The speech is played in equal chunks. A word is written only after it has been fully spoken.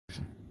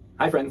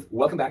Hi friends,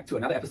 welcome back to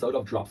another episode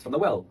of Drops from the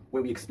Well,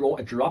 where we explore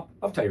a drop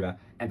of Torah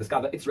and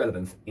discover its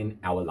relevance in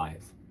our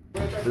lives.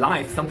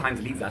 Life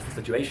sometimes leads us to a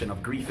situation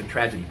of grief and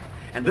tragedy.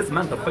 And this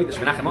month of Chodesh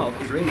Menachem Av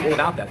is really all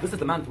about that. This is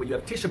the month where you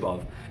have Tisha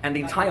B'Av, and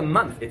the entire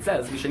month, it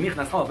says,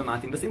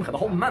 the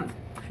whole month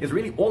is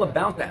really all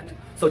about that.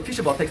 So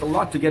Tisha B'Av takes a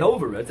lot to get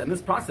over it, and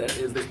this process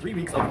is there's 3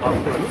 weeks of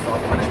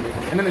punishment,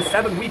 and then there's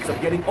 7 weeks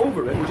of getting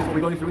over it, which is what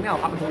we're going through now,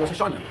 up until Rosh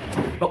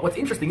Hashanah. But what's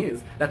interesting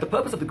is that the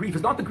purpose of the grief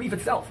is not the grief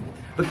itself.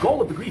 The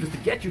goal of the grief is to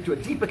get you to a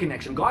deeper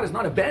connection. God is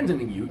not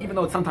abandoning you, even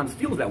though it sometimes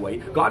feels that way.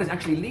 God is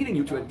actually leading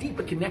you to a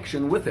deeper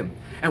connection with Him.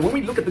 And when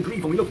we look at the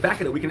grief, when we look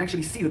back at it, we can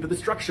actually see that the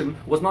destruction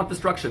was not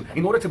destruction.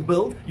 In order to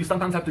build, you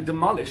sometimes have to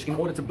demolish in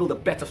order to build a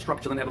better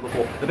structure than ever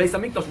before. The Beis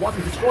Hamikdash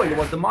wasn't destroyed, it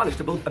was demolished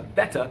to build a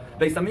better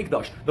Beis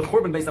Hamikdash. The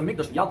Churban Beis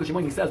Hamikdash, Yalkut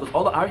Shimon, he says, was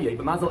Ola Aryeh,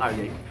 B'mazel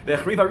Aryeh,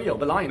 Ve'echriv Ariel,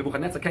 the lion,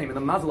 Nebuchadnezzar came, and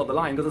the mazel of the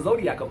lion, because the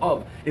zodiac of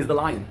Av is the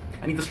lion.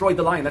 And he destroyed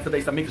the lion, that's the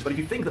Beis Hamikdash. But if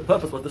you think the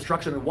purpose was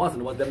destruction, it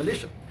wasn't, it was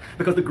demolition.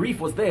 Because the grief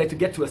was there to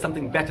get to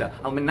something better.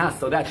 Al Menas,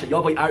 so that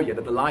Sheyavoy Aryeh,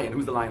 that the lion,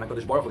 who's the lion,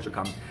 HaKadosh Baruch Hu should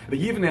come.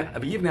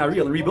 V'yivnei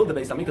Ariel, and rebuild the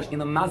Beis Hamikdash in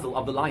the mazel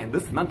of the lion.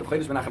 This month of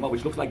Chodesh Menachem Av,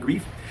 which looks like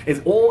grief,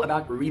 is all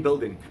about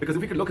rebuilding. Because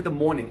if we could look at the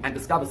morning and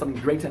discover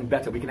something greater and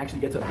better, we can actually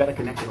get to a better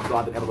connection with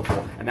God than ever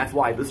before. And that's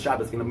why this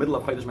Shabbos, in the middle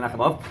of Chodesh Menachem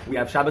Av, we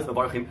have Shabbos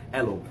Mevarchim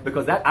Elul.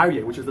 Because that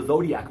Aryeh, which is the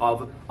zodiac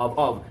of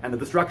and the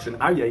destruction,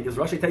 Aryeh is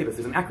Rosh Tevis,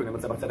 is an acronym,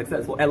 what Tzedek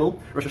says, for Elul,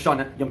 Rosh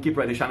Hashanah, Yom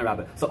Kippur, and Hoshana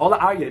Rabbah. So all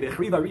Aryeh, the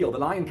Chriv Ariel, the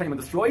lion came and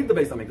destroyed the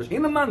Beis Hamikdash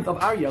in the month of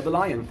Aryeh, the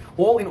lion,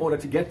 all in order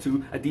to get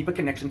to a deeper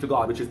connection to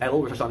God, which is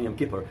Elul, Rosh Hashanah, Yom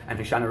Kippur, and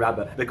Hoshana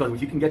Rabbah. Because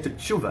if you can get to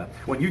Tshuva,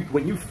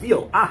 when you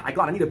feel,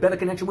 I need a better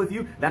connection with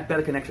you, that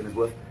better connection is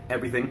worth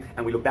everything.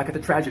 And we look back at the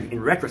tragedy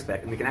in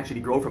retrospect, and we can actually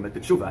grow from it to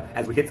Tshuva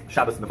as we hit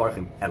Shabbos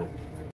Mevarchim Elul.